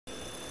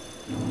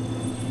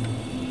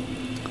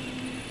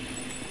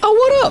Oh,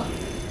 what up?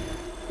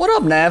 What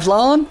up,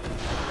 Navlon?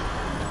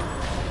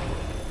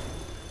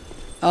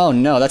 Oh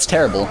no, that's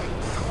terrible.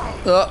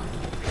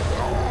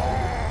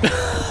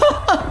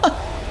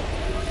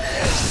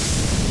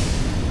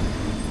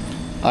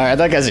 Alright,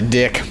 that guy's a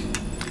dick.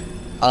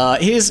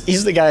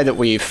 He's the guy that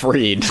we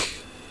freed,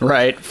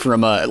 right?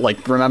 From,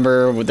 like,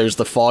 remember there's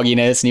the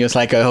fogginess, and he was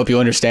like, I hope you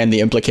understand the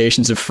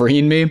implications of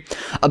freeing me?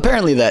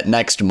 Apparently that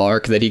next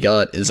mark that he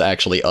got is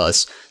actually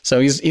us. So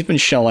he's been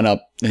showing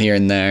up here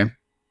and there.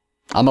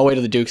 On my way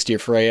to the Duke's Dear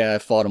Freya, I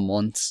fought him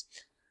once.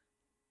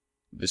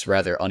 It was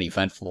rather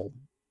uneventful.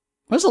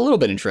 It was a little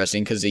bit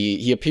interesting, because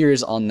he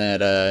appears on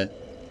that,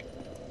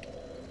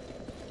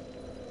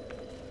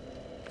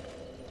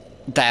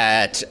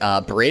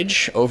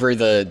 bridge over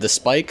the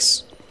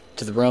spikes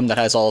to the room that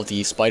has all of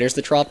the spiders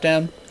that drop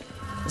down.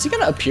 Is he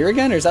gonna appear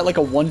again, or is that like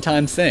a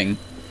one-time thing?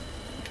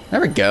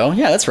 There we go.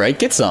 Yeah, that's right.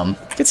 Get some.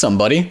 Get some,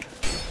 buddy.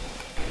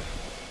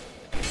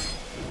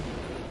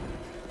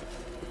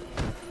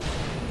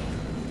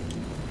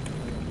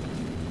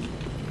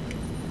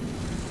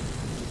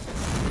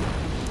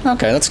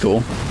 Okay, that's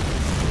cool.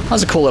 That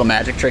was a cool little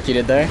magic trick you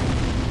did there.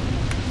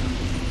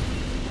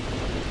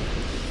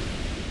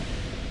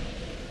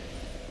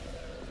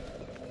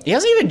 He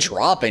doesn't even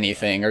drop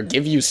anything or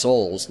give you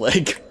souls.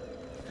 Like,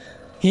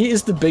 he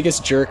is the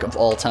biggest jerk of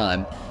all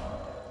time.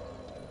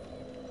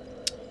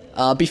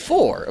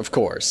 Before, of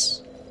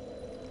course.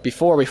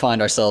 Before we find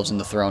ourselves in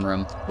the throne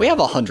room. We have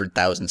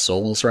 100,000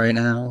 souls right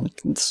now.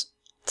 It's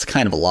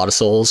kind of a lot of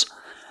souls.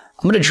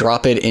 I'm going to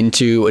drop it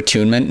into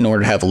attunement in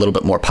order to have a little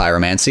bit more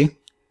pyromancy.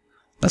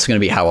 That's going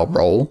to be how I'll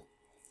roll.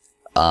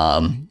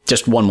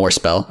 Just one more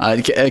spell.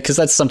 Because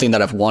that's something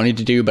that I've wanted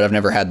to do, but I've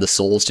never had the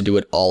souls to do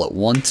it all at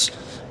once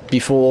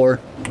before.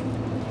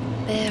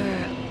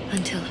 Bearer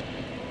until...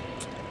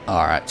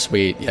 Alright,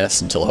 sweet.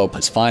 Yes, until hope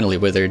has finally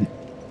withered.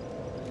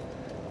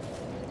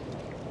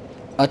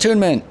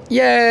 Attunement!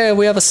 Yay,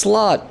 we have a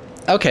slot!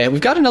 Okay,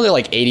 we've got another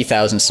like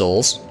 80,000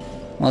 souls.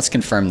 Let's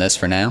confirm this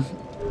for now.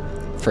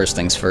 First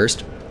things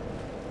first.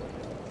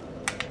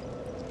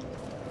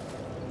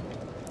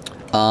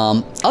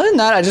 Other than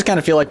that, I just kind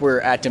of feel like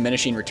we're at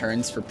diminishing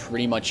returns for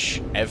pretty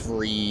much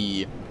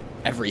every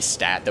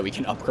stat that we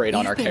can upgrade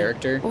on our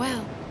character.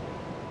 Wow.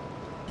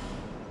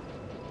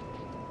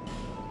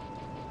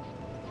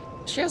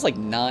 She has like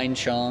 9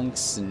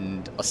 chunks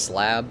and a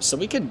slab, so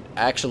we could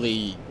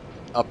actually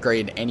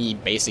upgrade any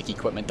basic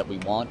equipment that we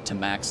want to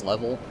max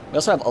level. We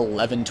also have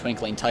 11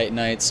 Twinkling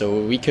Titanite,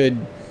 so we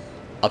could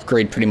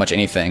upgrade pretty much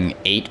anything.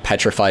 8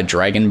 Petrified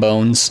Dragon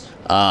Bones.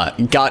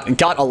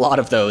 Got a lot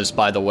of those,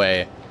 by the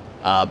way.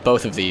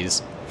 Both of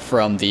these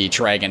from the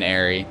Dragon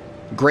Aerie.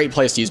 Great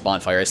place to use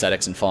Bonfire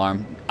Ascetics and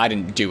farm. I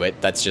didn't do it,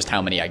 that's just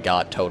how many I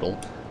got total.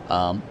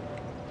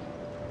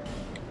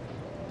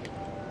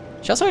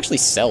 She also actually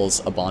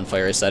sells a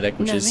Bonfire Ascetic,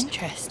 which is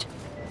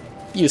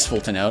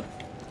useful to note.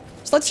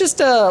 So let's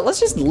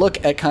just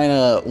look at kind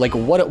of like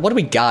what do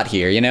we got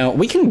here, you know?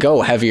 We can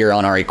go heavier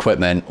on our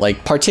equipment,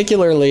 like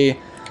particularly,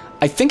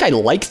 I think I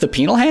like the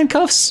penal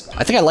handcuffs.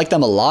 I think I like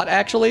them a lot,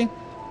 actually.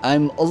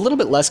 I'm a little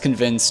bit less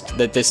convinced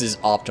that this is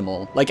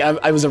optimal. Like,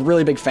 I was a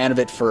really big fan of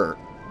it for,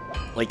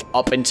 like,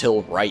 up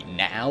until right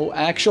now,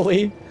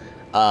 actually.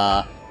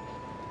 But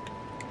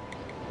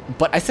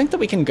I think that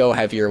we can go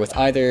heavier with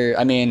either,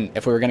 I mean,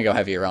 if we were going to go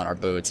heavier on our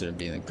boots, it would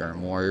be the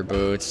Gurm Warrior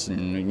boots,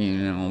 and, you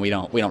know, we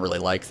don't really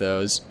like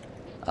those.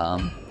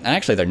 And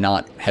actually, they're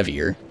not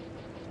heavier.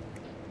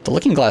 The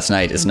Looking Glass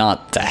Knight is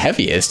not the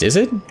heaviest, is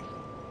it?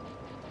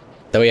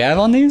 That we have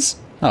on these?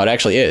 Oh, it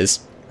actually is.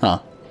 Huh.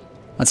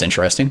 That's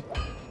interesting.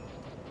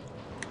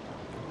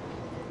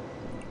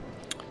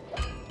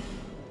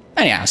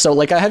 Anyhow, so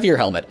like a heavier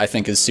helmet, I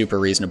think is super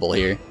reasonable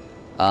here.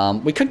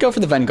 We could go for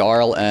the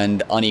Vengarl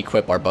and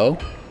unequip our bow,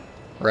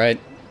 right?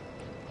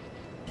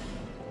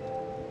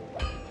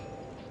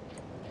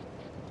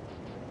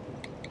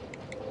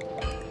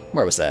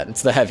 Where was that?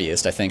 It's the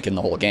heaviest, I think, in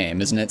the whole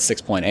game, isn't it?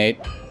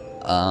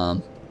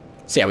 6.8.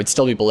 So yeah, we'd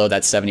still be below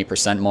that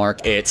 70%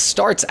 mark. It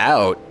starts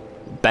out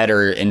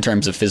better in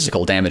terms of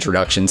physical damage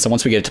reduction, so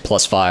once we get it to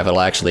 +5, it'll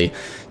actually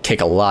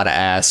kick a lot of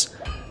ass.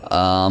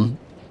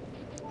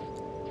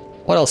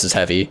 What else is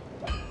heavy?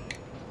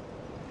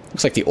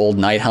 Looks like the old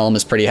Knight Helm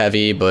is pretty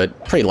heavy,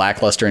 but pretty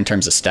lackluster in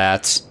terms of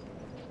stats.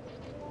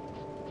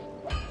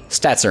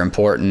 Stats are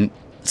important.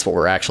 That's what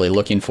we're actually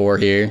looking for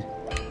here.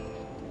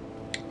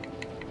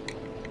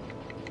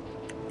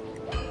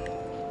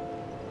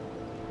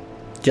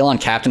 Gilon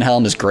Captain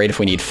Helm is great if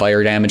we need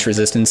fire damage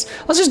resistance.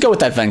 Let's just go with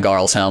that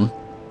Vengarl's Helm.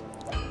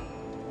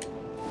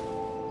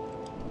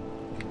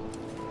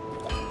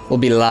 We'll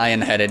be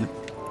lion-headed.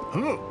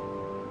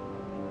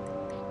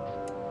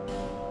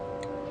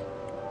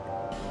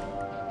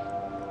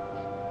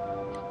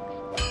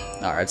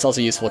 Alright, it's also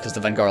useful because the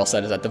Vengarl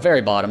set is at the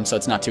very bottom, so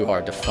it's not too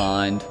hard to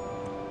find.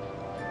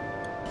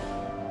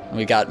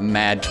 We got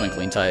mad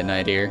Twinkling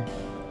Titanite here.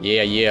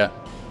 Yeah, yeah.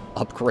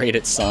 Upgrade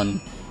it, son.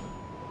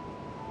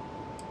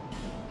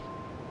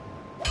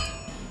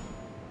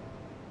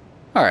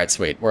 Alright,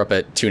 sweet. We're up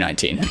at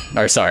 219.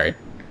 Or, sorry.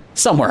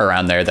 Somewhere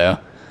around there, though.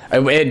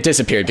 It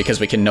disappeared because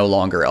we can no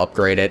longer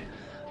upgrade it.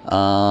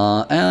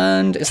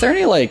 And is there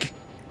any, like...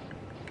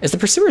 Is the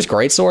Pursuer's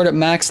Greatsword at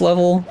max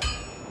level?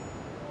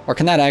 Or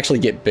can that actually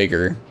get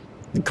bigger?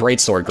 The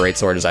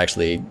Greatsword is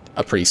actually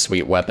a pretty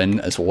sweet weapon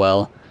as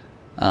well.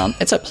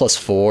 It's at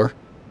 +4.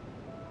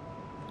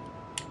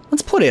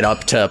 Let's put it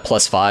up to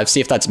 +5,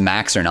 see if that's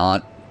max or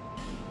not.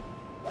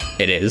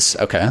 It is,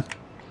 okay.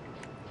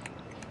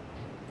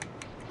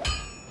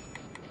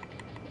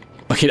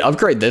 We could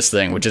upgrade this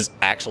thing, which is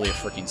actually a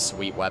freaking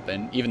sweet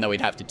weapon, even though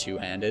we'd have to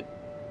two-hand it.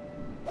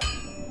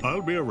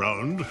 I'll be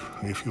around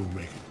if you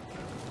make it.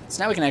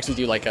 So now we can actually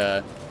do like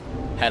a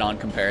head-on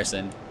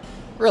comparison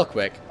real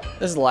quick.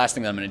 This is the last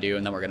thing that I'm going to do,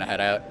 and then we're going to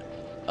head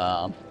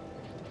out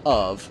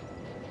of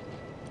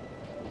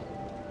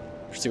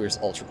Pursuer's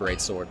Ultra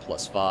Greatsword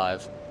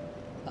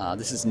 +5.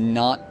 This is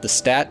not the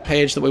stat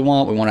page that we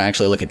want. We want to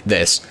actually look at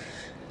this.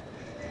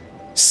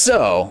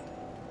 So,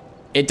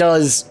 it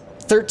does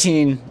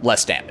 13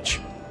 less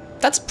damage.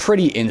 That's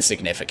pretty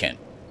insignificant.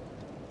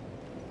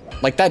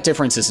 Like, that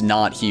difference is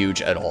not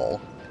huge at all.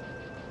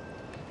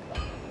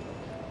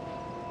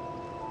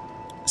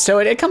 So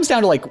it comes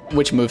down to, like,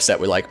 which moveset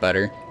we like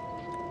better.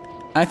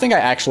 I think I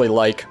actually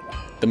like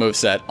the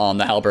moveset on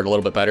the Halberd a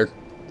little bit better.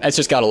 It's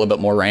just got a little bit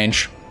more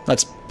range.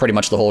 That's pretty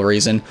much the whole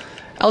reason.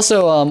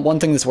 Also, one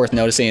thing that's worth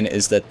noticing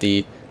is that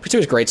the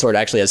Pursuer's Greatsword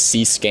actually has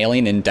C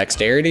scaling in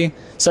dexterity.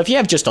 So if you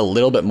have just a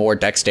little bit more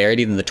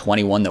dexterity than the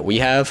 21 that we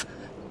have,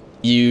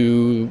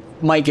 you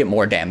might get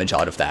more damage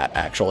out of that,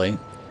 actually,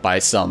 by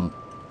some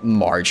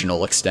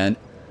marginal extent.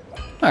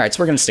 Alright,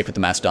 so we're going to stick with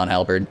the Mastodon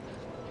Halberd.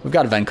 We've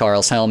got a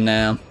Venkarl's Helm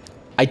now.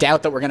 I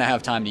doubt that we're going to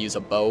have time to use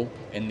a bow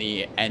in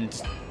the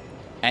end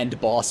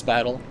boss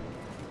battle.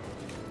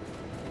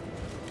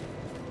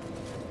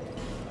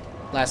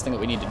 Last thing that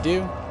we need to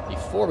do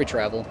before we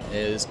travel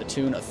is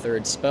attune a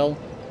 3rd spell.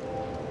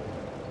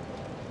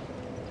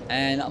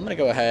 And I'm going to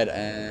go ahead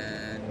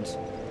and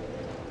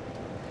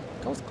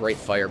go with Great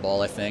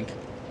Fireball, I think.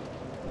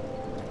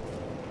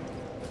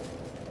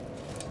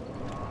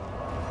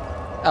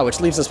 Oh,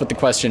 which leaves us with the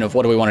question of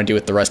what do we want to do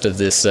with the rest of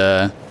this,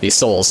 these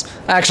souls.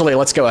 Actually,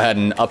 let's go ahead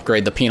and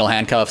upgrade the Penal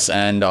Handcuffs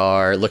and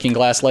our Looking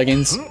Glass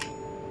Leggings.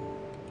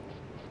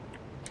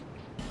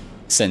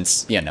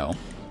 Since, you know,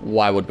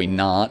 why would we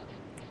not?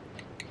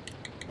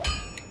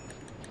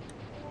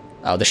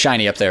 Oh, the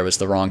shiny up there was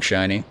the wrong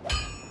shiny.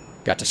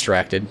 Got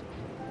distracted.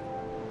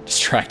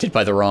 Distracted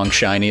by the wrong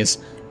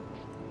shinies.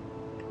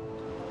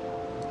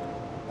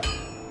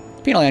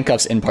 Penal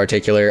Handcuffs in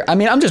particular. I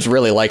mean, I'm just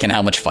really liking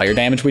how much fire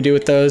damage we do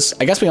with those.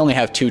 I guess we only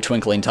have 2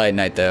 Twinkling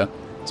Titanite, though.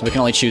 So we can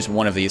only choose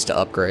one of these to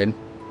upgrade.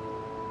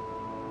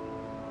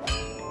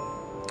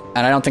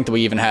 And I don't think that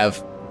we even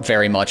have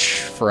very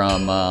much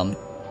from,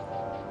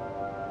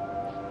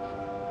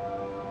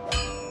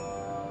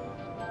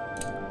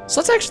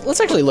 So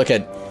let's actually look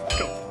at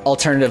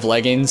alternative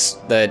leggings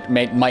that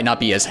might not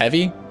be as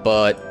heavy,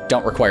 but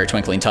don't require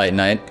Twinkling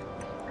Titanite.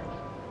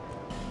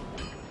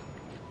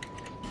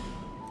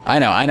 I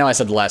know I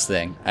said the last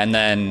thing, and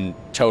then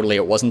totally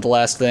it wasn't the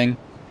last thing.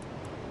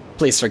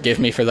 Please forgive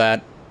me for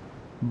that,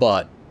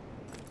 but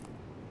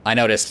I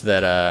noticed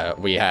that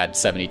we had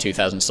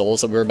 72,000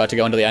 souls that we were about to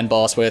go into the end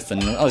boss with,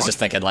 and I was just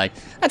thinking, like,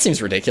 that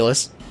seems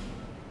ridiculous.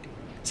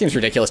 Seems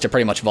ridiculous to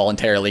pretty much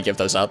voluntarily give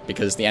those up,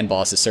 because the end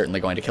boss is certainly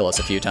going to kill us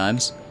a few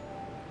times.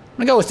 I'm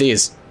gonna go with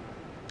these.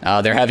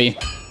 They're heavy.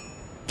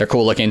 They're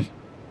cool looking.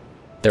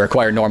 They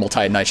require normal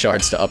Titanite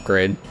shards to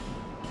upgrade.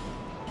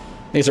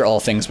 These are all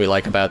things we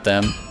like about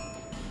them.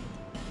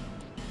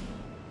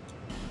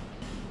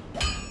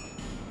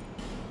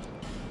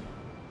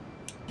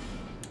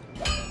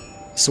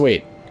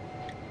 Sweet.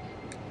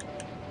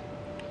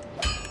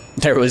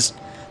 There was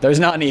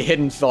not any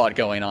hidden thought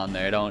going on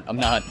there. I'm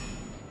not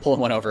pulling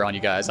one over on you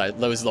guys. That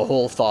was the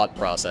whole thought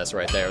process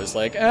right there. It was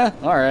like,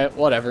 alright,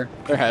 whatever.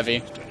 They're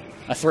heavy.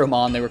 I threw them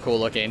on, they were cool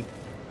looking.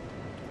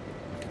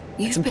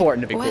 It's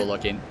important to be cool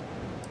looking.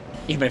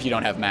 Even if you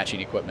don't have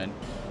matching equipment.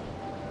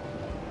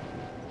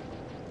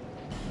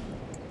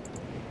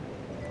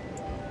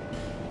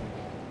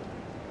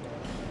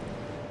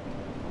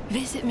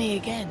 Visit me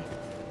again.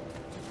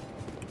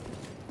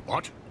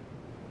 What?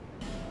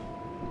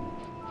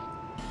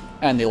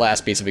 And the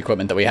last piece of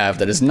equipment that we have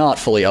that is not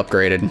fully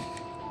upgraded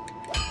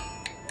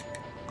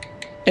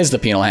is the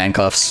Penal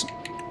Handcuffs.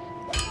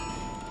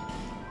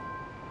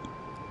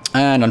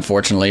 And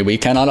unfortunately, we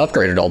cannot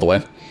upgrade it all the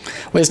way.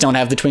 We just don't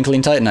have the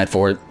Twinkling Titanite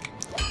for it.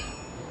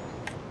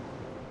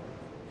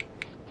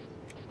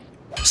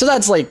 So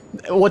that's like,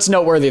 what's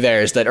noteworthy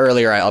there is that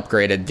earlier I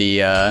upgraded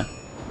the,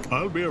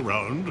 I'll be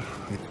around.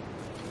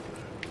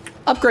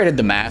 upgraded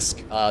the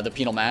mask, the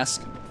Penal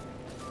Mask.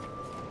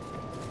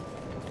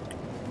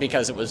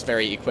 Because it was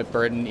very equip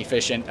burden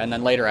efficient, and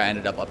then later I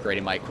ended up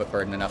upgrading my equip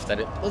burden enough that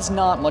it was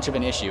not much of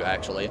an issue,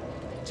 actually,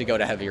 to go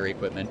to heavier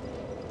equipment.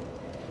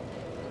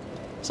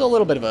 So a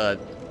little bit of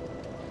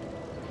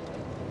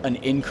an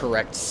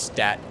incorrect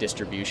stat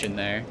distribution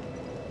there.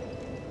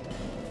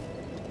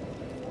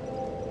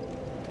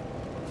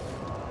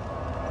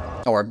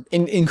 Or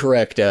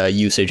incorrect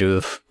usage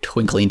of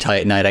Twinkling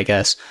Titanite, I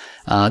guess.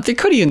 There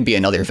could even be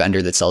another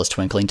vendor that sells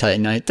Twinkling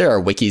Titanite. There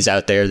are wikis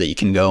out there that you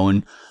can go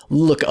and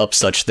look up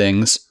such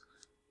things.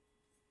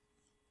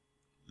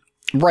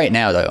 Right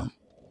now, though.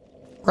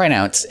 Right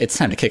now, it's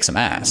time to kick some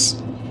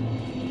ass.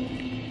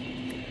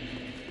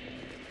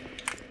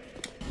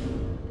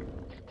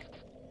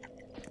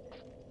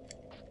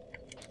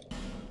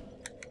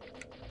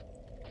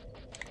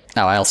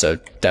 Oh, I also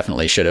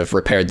definitely should have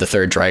repaired the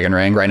third dragon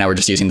ring. Right now we're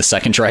just using the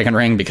second dragon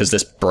ring because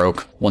this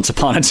broke once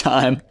upon a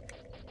time.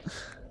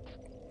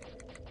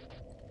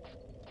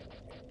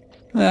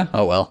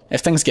 Oh well.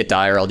 If things get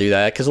dire, I'll do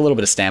that, because a little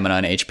bit of stamina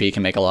and HP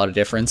can make a lot of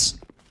difference.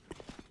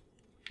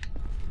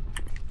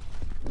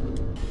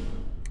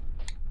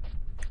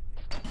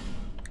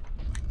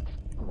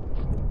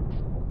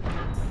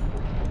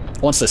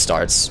 Once this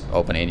starts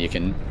opening, you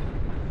can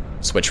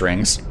switch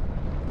rings.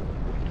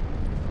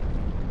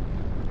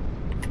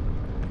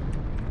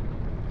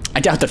 I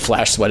doubt that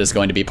Flash Sweat is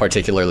going to be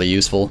particularly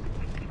useful.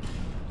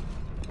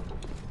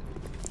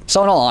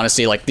 So in all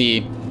honesty, like,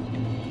 the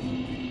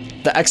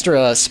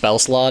extra spell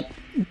slot,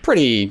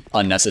 pretty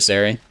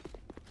unnecessary.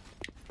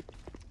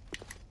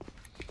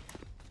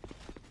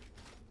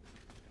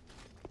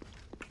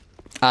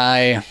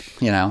 I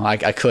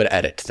could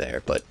edit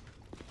there, but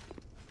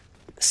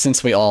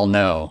since we all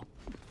know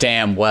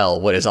damn well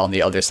what is on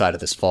the other side of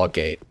this fog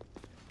gate,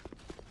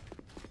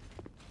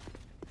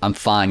 I'm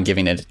fine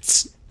giving it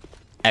its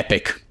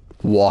epic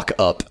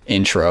walk-up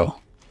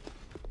intro.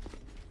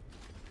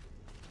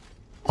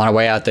 On our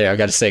way out there, I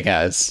gotta say,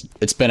 guys,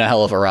 it's been a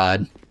hell of a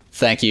ride.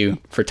 Thank you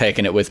for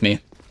taking it with me.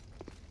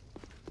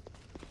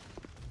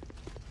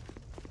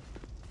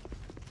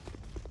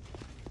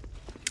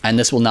 And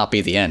this will not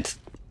be the end.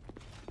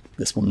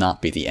 This will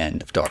not be the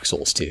end of Dark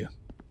Souls 2.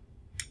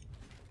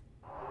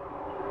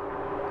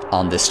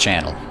 On this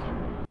channel.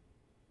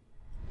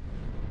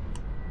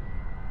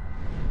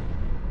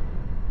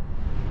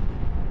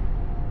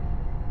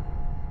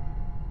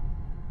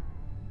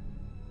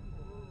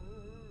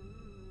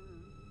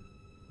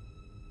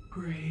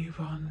 Brave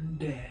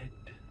undead,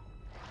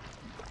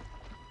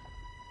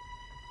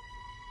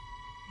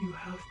 you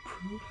have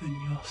proven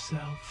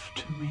yourself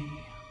to me.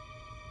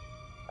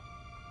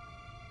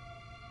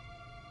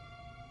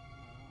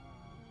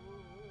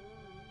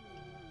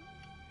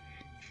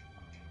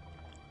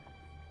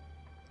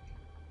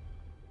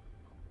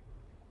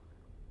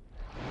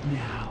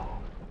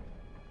 Now,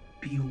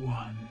 be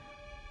one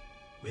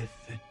with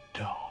the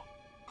dark.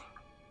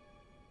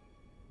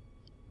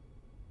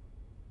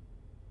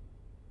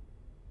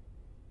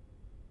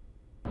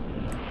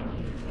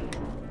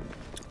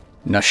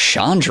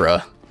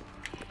 Nashandra?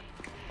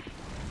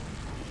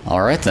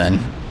 Alright then.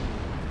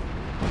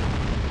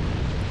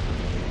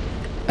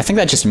 I think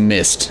that just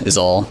missed, is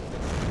all.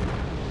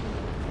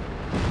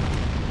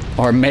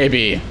 Or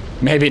maybe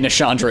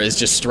Nashandra is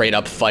just straight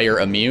up fire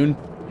immune?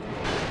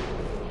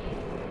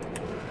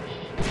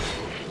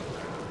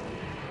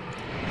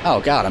 Oh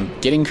god, I'm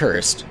getting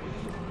cursed.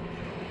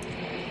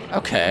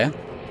 Okay.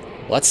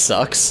 Well, that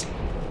sucks.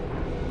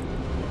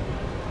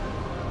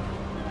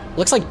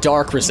 Looks like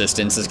dark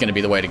resistance is going to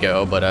be the way to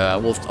go, but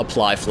we'll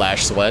apply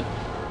Flash Sweat.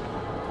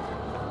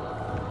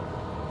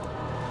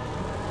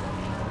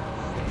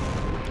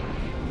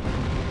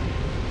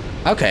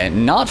 Okay,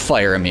 not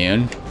fire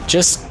immune.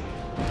 Just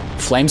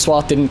Flame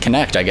Swath didn't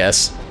connect, I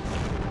guess.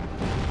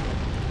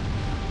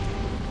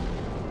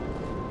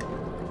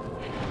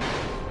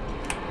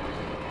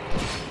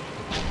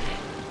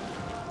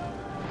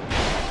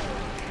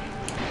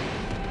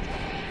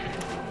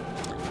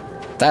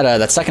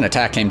 That second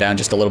attack came down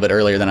just a little bit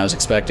earlier than I was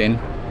expecting.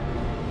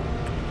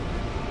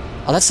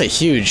 Oh, that's a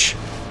huge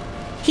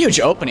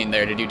opening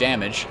there to do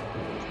damage.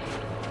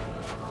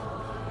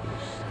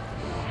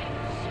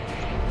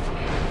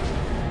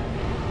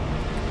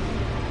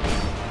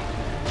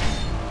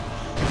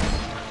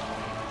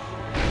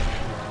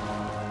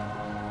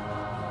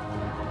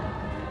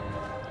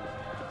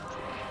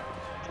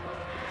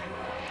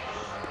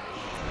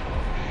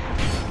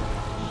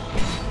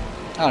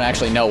 I don't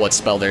actually know what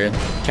spell they're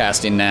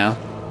casting now.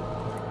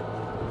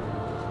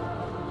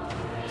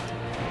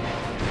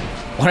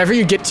 Whenever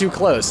you get too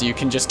close, you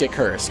can just get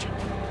cursed.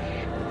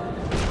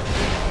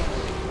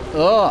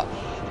 Oh,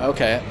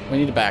 okay. We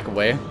need to back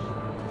away.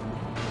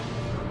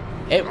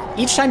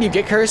 Each time you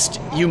get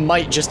cursed, you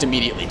might just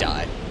immediately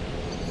die.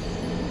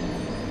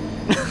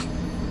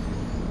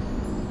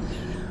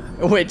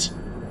 Which...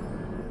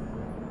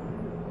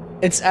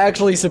 it's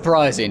actually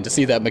surprising to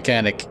see that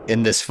mechanic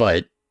in this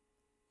fight.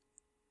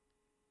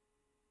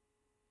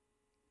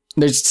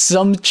 There's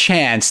some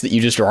chance that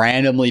you just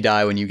randomly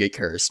die when you get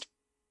cursed.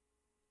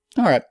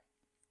 Alright.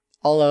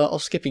 I'll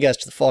skip you guys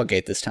to the fog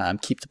gate this time.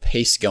 Keep the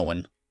pace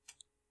going.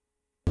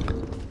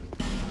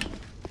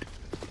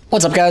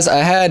 What's up, guys? I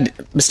had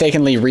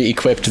mistakenly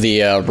re-equipped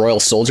the Royal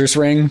Soldier's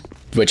Ring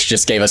which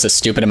just gave us a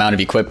stupid amount of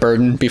equip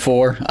burden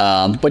before,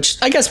 which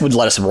I guess would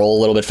let us roll a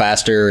little bit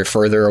faster or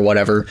further or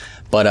whatever.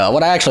 But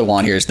what I actually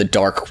want here is the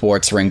Dark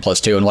Quartz Ring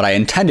 +2, and what I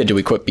intended to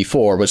equip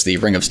before was the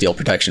Ring of Steel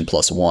Protection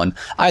 +1.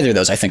 Either of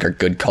those I think are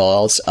good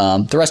calls.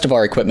 The rest of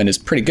our equipment is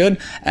pretty good,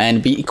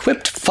 and we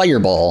equipped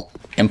Fireball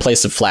in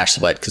place of Flash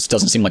Sweat, because it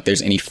doesn't seem like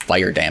there's any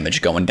fire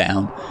damage going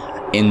down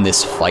in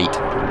this fight.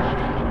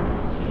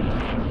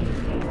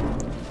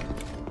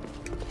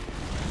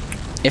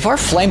 If our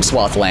Flame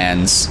Swath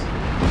lands,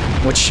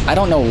 which I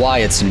don't know why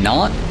it's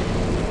not.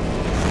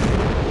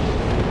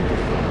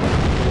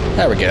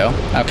 There we go.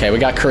 Okay, we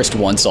got cursed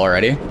once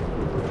already.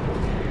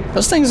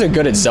 Those things are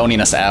good at zoning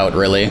us out,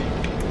 really.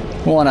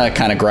 We want to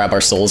kind of grab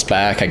our souls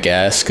back, I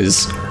guess,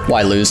 because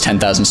why lose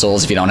 10,000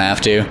 souls if you don't have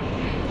to?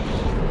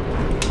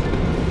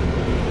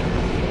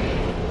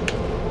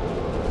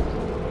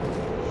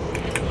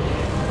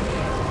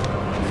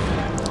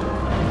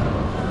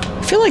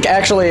 I feel like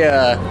actually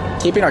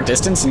keeping our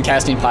distance and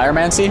casting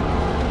Pyromancy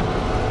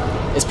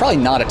is probably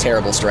not a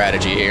terrible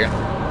strategy here.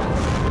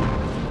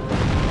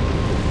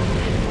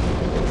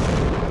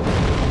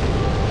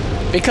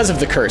 Because of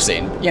the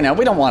cursing. You know,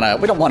 we don't want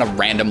to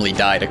randomly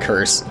die to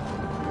curse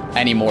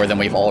any more than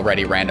we've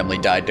already randomly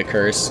died to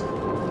curse.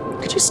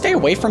 Could you stay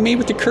away from me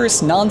with your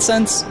curse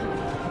nonsense?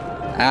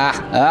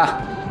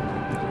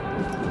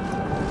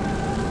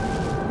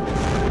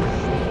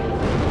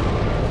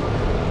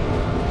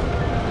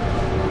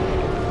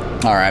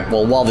 Alright,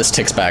 well, while this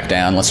ticks back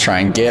down, let's try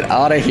and get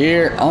out of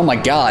here. Oh my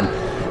god.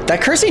 That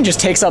cursing just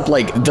takes up,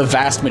 like, the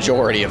vast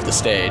majority of the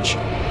stage.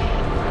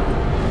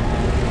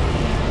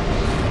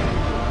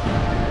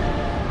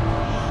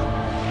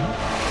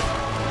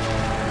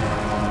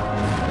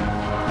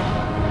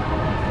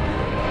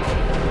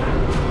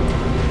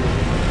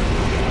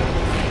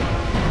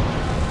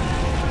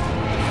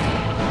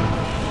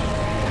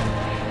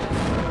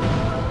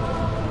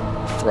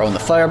 Throwing the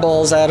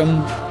fireballs at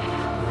him.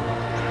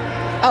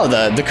 Oh,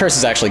 the curse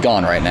is actually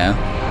gone right now.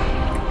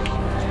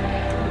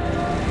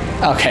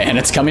 Okay, and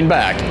it's coming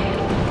back.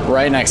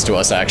 Right next to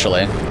us,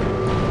 actually.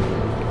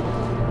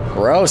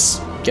 Gross.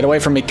 Get away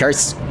from me,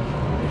 curse.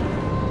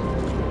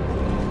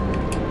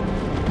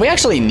 We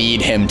actually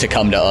need him to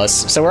come to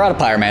us, so we're out of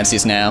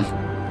pyromancies now.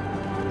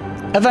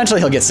 Eventually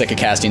he'll get sick of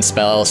casting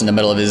spells in the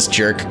middle of his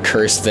jerk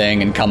curse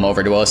thing and come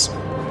over to us.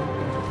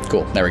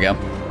 Cool, there we go.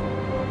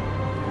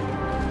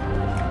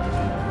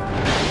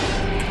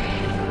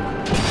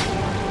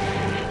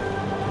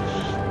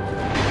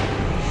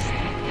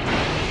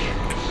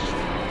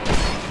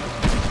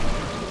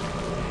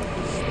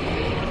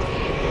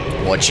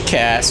 What you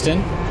casting?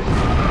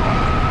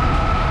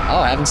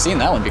 Oh, I haven't seen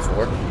that one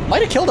before.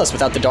 Might have killed us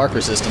without the dark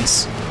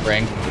resistance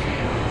ring.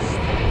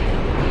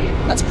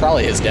 That's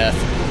probably his death.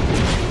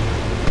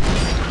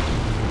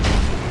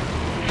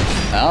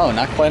 Oh,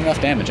 not quite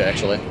enough damage,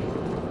 actually.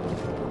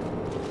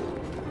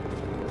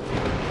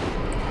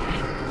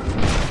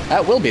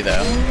 That will be,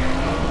 though.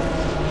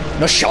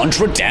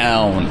 Nashandra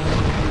down!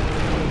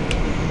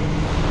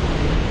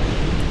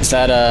 Is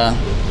that,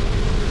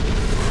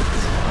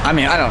 I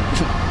mean, I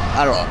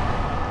don't know.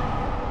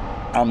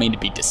 I don't mean to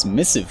be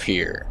dismissive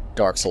here,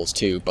 Dark Souls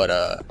 2, but,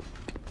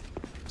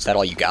 is that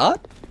all you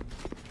got?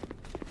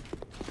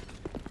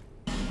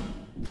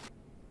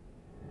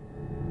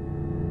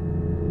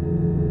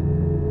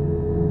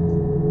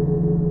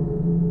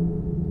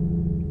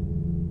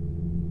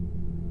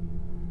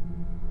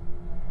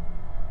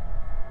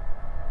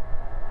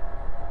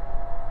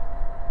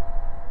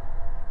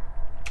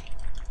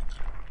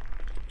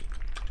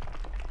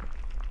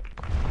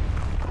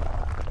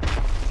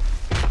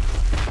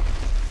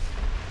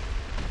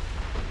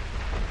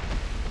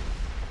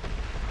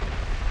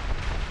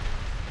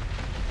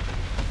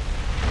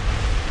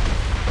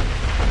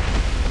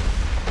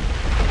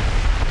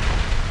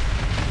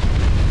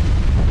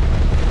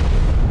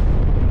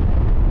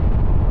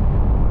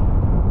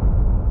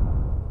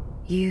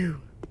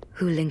 You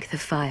who link the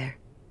fire.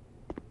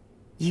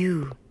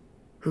 You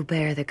who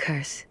bear the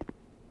curse.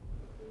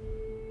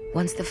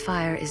 Once the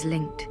fire is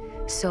linked,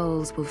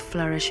 souls will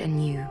flourish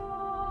anew,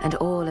 and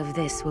all of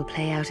this will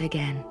play out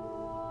again.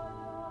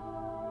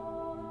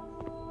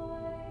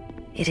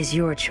 It is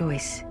your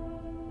choice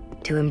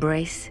to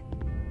embrace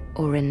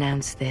or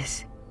renounce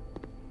this.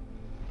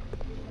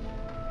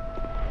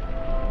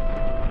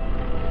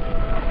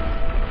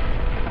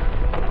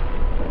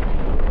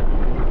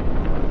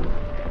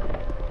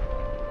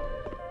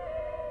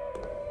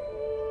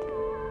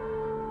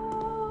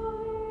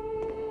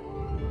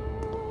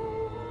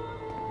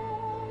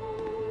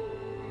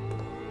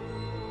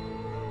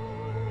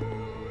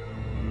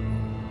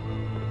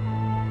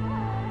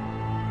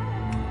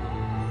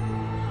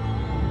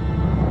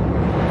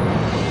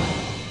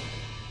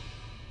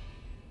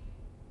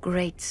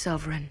 Great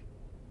Sovereign,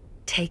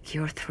 take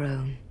your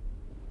throne.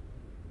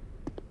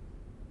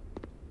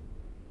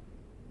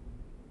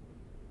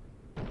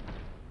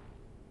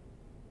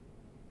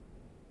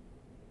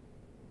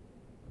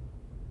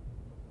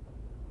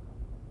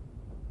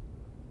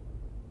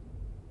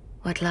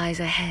 What lies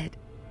ahead,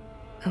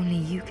 only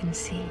you can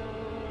see.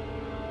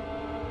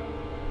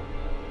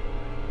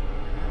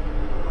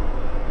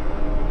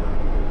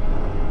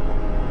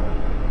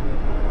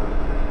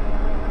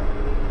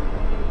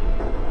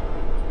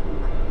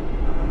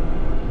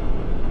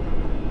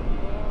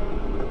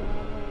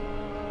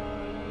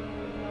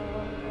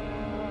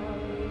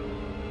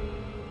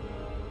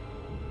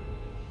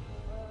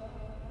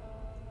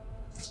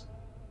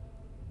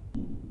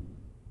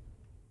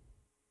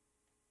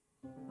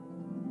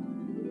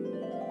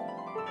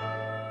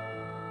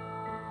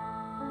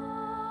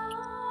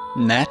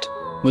 And that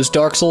was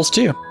Dark Souls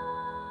 2.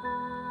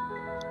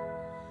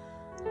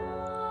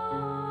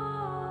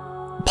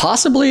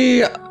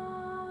 Possibly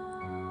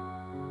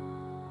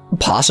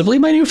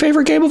my new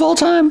favorite game of all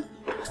time.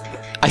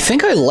 I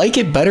think I like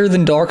it better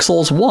than Dark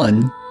Souls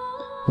 1,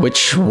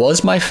 which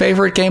was my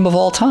favorite game of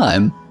all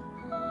time.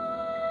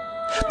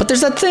 But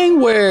there's that thing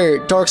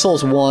where Dark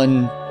Souls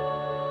 1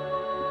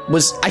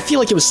 was, I feel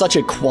like it was such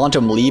a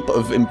quantum leap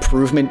of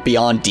improvement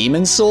beyond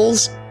Demon's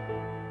Souls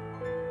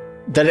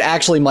that it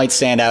actually might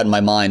stand out in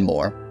my mind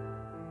more.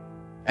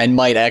 And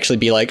might actually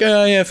be like,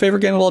 oh yeah,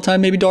 favorite game of all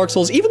time, maybe Dark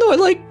Souls. Even though I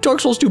like Dark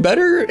Souls 2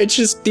 better, it's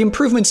just the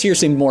improvements here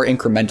seem more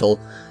incremental.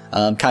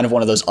 Kind of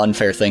one of those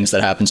unfair things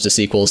that happens to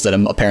sequels that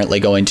I'm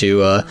apparently going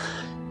to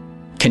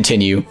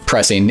continue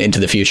pressing into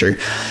the future.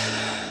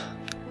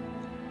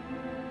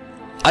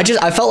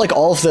 I felt like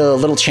all of the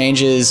little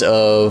changes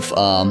of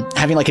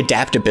having like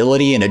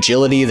adaptability and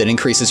agility that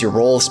increases your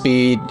roll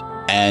speed,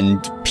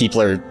 and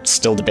people are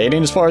still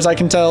debating, as far as I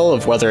can tell,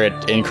 of whether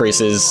it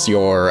increases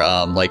your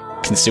like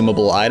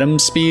consumable item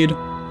speed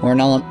or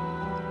not.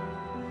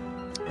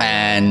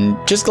 And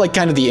just like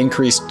kind of the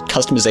increased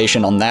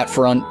customization on that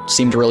front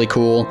seemed really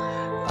cool.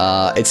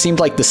 It seemed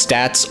like the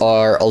stats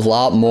are a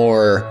lot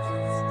more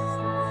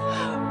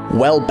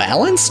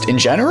well-balanced in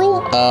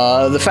general.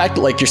 The fact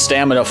that like your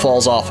stamina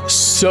falls off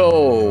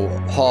so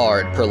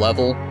hard per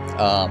level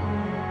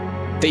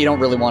that you don't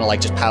really want to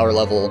like just power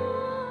level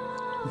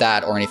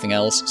that or anything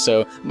else.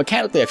 So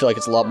mechanically I feel like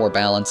it's a lot more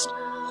balanced.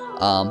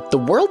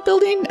 The world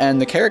building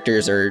and the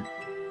characters are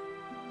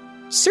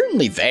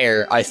certainly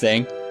there, I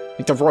think.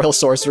 Like the Royal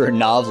Sorcerer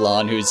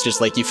Navlan, who's just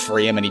like, you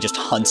free him and he just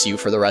hunts you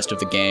for the rest of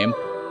the game.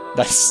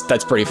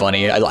 That's pretty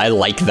funny. I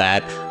like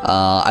that.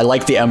 I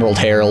like the Emerald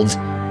Herald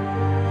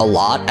a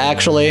lot,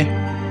 actually.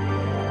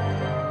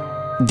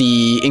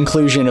 The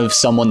inclusion of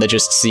someone that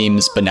just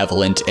seems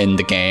benevolent in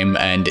the game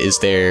and is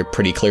there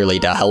pretty clearly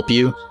to help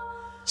you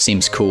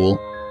seems cool.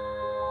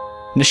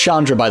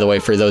 Nashandra, by the way,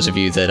 for those of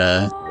you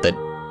that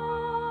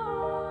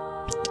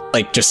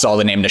like just saw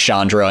the name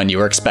Nashandra and you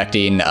were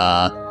expecting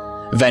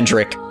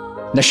Vendrick.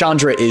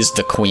 Nashandra is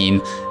the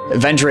queen.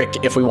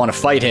 Vendrick, if we want to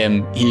fight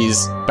him,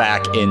 he's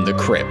back in the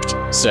crypt.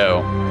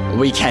 So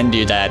we can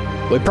do that.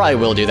 We probably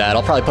will do that.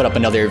 I'll probably put up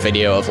another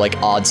video of like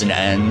odds and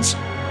ends.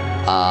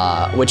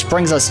 Which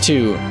brings us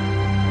to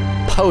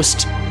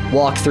post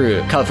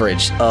walkthrough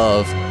coverage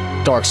of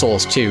Dark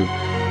Souls 2.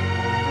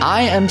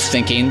 I am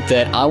thinking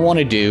that I want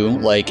to do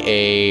like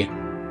a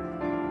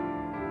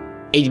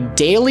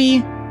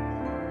daily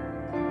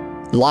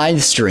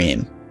live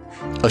stream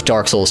of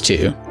Dark Souls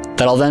 2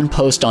 that I'll then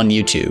post on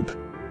YouTube.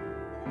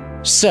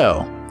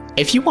 So,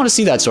 if you want to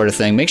see that sort of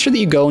thing, make sure that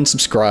you go and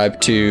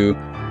subscribe to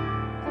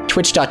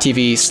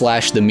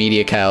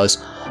twitch.tv/themediacows.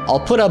 I'll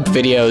put up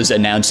videos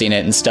announcing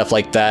it and stuff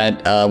like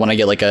that when I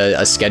get like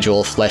a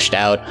schedule fleshed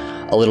out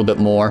a little bit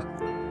more.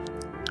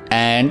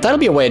 And that'll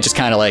be a way of just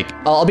kind of like,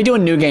 I'll be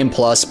doing New Game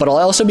Plus, but I'll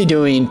also be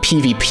doing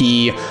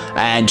PvP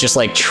and just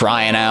like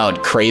trying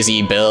out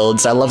crazy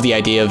builds. I love the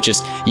idea of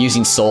just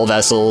using soul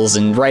vessels,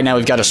 and right now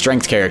we've got a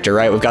strength character,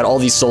 right? We've got all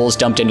these souls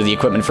dumped into the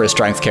equipment for a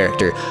strength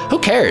character. Who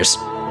cares?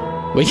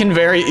 We can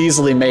very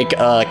easily make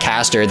a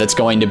caster that's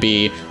going to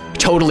be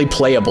totally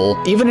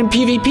playable, even in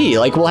PvP.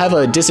 Like, we'll have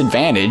a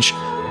disadvantage,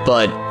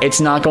 but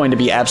it's not going to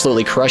be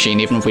absolutely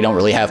crushing, even if we don't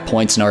really have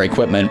points in our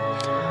equipment.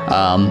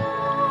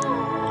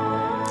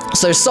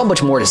 So there's so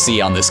much more to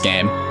see on this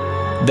game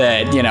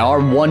that, you know,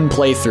 our one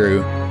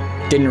playthrough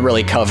didn't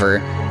really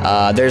cover.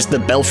 There's the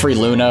Belfry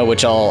Luna,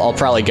 which I'll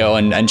probably go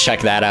and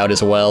check that out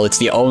as well. It's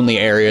the only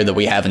area that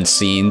we haven't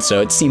seen, so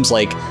it seems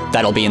like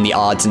that'll be in the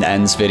odds and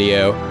ends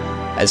video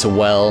as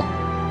well.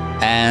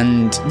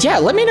 And yeah,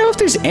 let me know if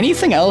there's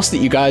anything else that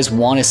you guys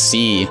want to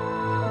see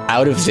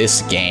out of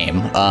this game.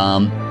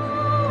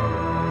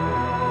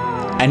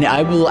 And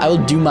I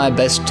will do my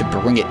best to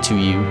bring it to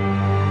you.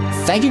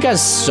 Thank you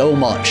guys so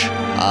much.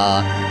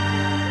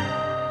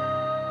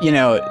 You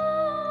know,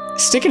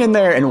 sticking in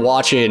there and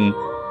watching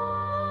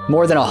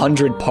more than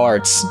 100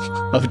 parts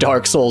of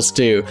Dark Souls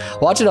 2,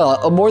 watching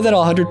more than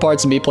 100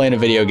 parts of me playing a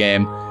video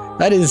game,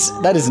 that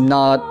is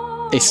not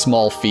a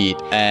small feat.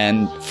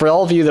 And for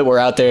all of you that were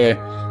out there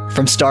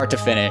from start to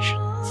finish,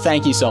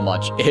 thank you so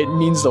much. It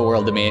means the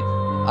world to me.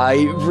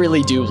 I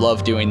really do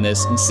love doing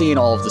this, and seeing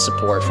all of the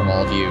support from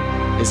all of you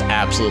is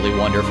absolutely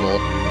wonderful.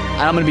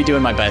 And I'm gonna be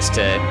doing my best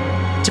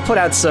to put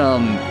out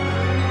some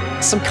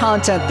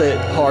content that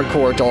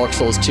hardcore Dark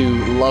Souls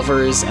 2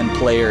 lovers and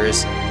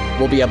players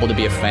will be able to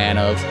be a fan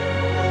of.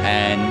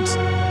 And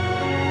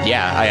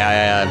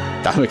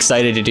yeah, I'm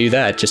excited to do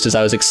that, just as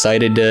I was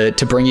excited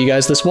to bring you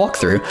guys this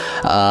walkthrough.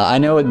 I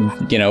know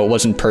it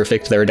wasn't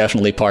perfect. There were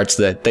definitely parts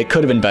that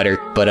could have been better,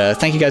 but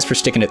thank you guys for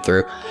sticking it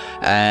through.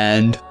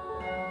 And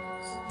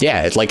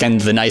yeah,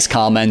 and the nice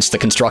comments, the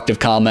constructive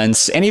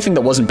comments, anything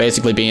that wasn't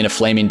basically being a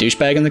flaming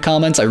douchebag in the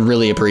comments, I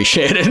really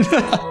appreciate it.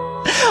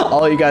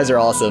 All you guys are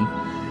awesome.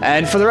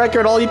 And for the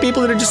record, all you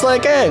people that are just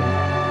like, hey,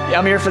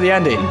 I'm here for the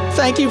ending,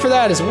 thank you for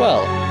that as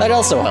well. That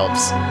also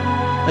helps.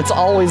 It's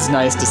always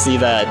nice to see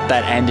that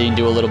ending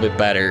do a little bit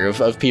better,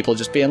 of people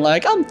just being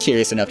like, I'm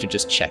curious enough to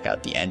just check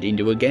out the ending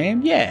to a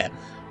game. Yeah,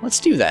 let's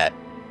do that.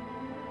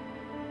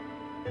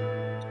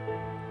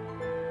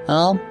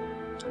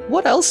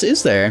 What else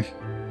is there?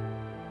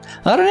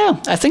 I don't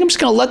know. I think I'm just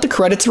gonna let the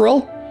credits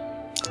roll.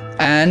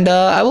 And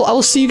I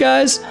will see you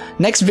guys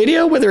next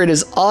video, whether it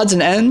is odds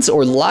and ends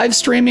or live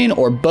streaming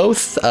or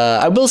both.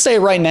 I will say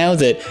right now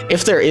that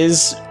if there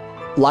is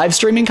live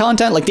streaming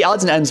content, like the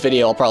odds and ends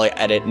video, I'll probably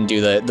edit and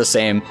do the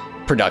same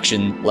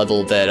production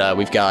level that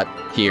we've got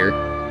here.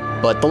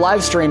 But the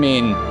live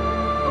streaming,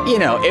 you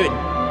know,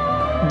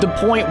 the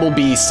point will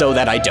be so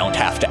that I don't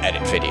have to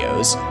edit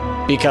videos.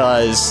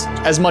 Because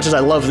as much as I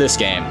love this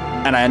game,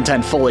 and I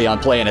intend fully on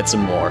playing it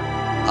some more,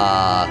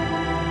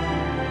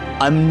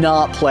 I'm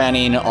not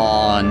planning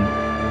on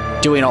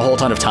doing a whole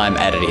ton of time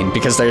editing,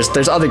 because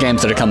there's other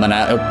games that are coming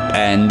out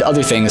and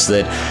other things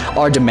that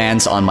are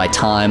demands on my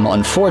time,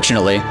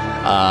 unfortunately.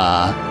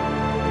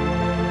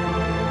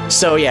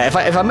 So yeah,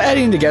 if I'm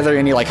editing together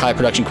any like high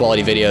production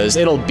quality videos,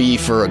 it'll be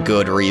for a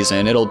good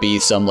reason. It'll be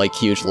some like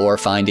huge lore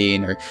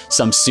finding or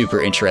some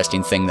super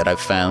interesting thing that I've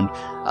found.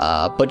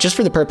 But just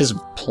for the purpose of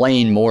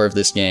playing more of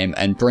this game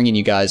and bringing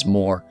you guys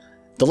more,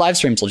 the live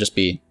streams will just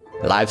be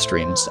live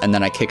streams, and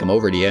then I kick them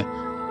over to you.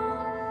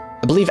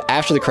 I believe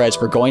after the credits,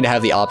 we're going to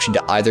have the option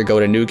to either go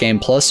to New Game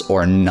Plus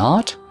or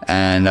not.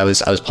 And I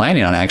was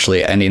planning on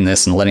actually ending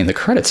this and letting the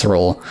credits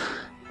roll.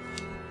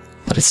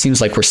 But it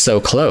seems like we're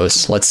so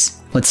close. Let's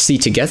see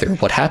together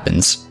what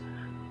happens.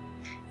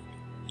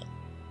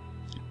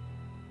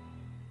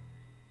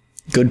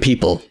 Good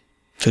people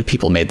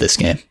made this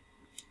game.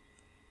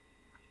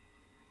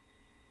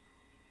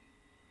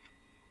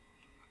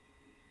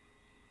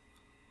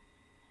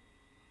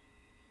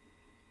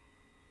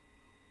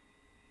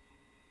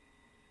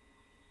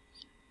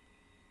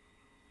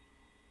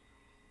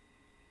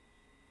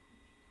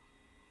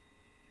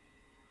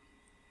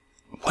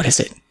 What is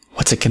it?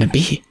 What's it gonna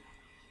be?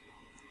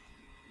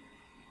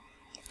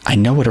 I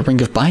know what a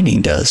Ring of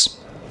Binding does.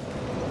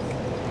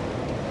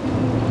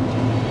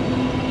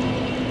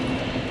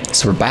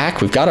 So we're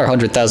back, we've got our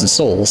 100,000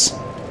 souls.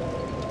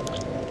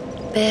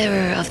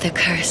 Bearer of the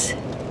curse,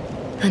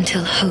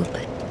 until hope.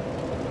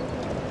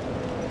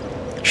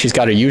 She's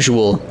got her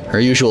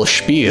usual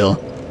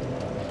spiel.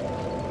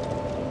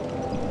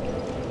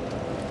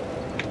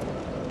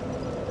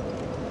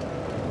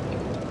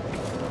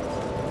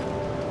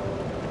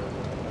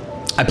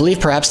 I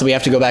believe perhaps that we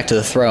have to go back to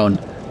the throne.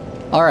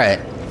 Alright,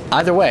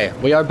 either way,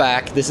 we are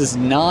back. This is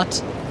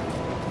not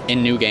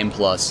in New Game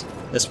Plus.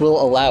 This will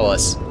allow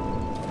us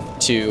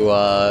to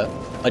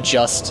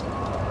adjust.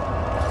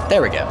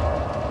 There we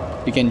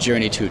go. Begin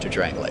Journey 2 to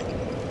Drangleic.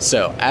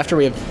 So, after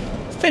we have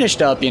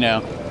finished up, you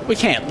know, we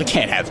can't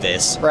have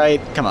this, right?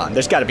 Come on,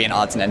 there's gotta be an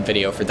odds and end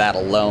video for that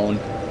alone.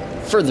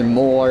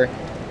 Furthermore,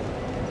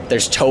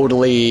 there's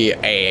totally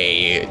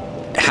a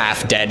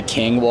half-dead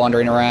king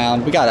wandering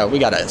around. We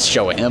gotta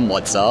show him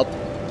what's up.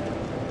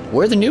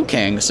 We're the new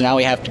king, so now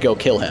we have to go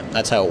kill him.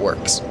 That's how it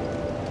works.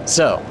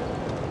 So,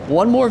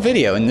 one more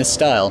video in this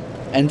style,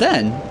 and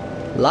then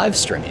live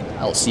streaming.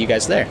 I'll see you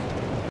guys there.